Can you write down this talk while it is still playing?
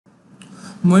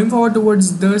Moving forward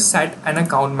towards the set and a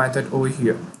count method over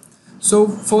here. So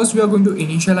first we are going to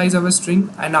initialize our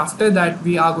string, and after that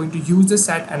we are going to use the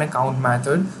set and a count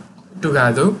method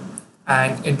together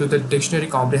and into the dictionary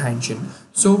comprehension.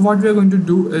 So what we are going to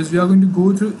do is we are going to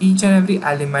go through each and every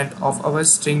element of our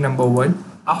string number one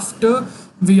after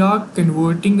we are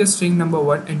converting the string number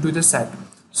one into the set.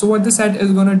 So what the set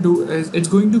is going to do is it's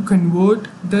going to convert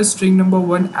the string number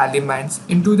one elements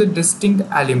into the distinct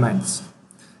elements,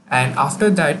 and after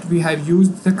that we have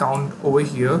used the count over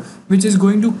here, which is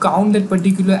going to count that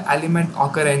particular element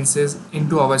occurrences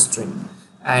into our string,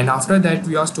 and after that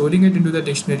we are storing it into the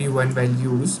dictionary one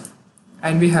values,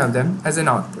 and we have them as an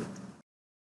output.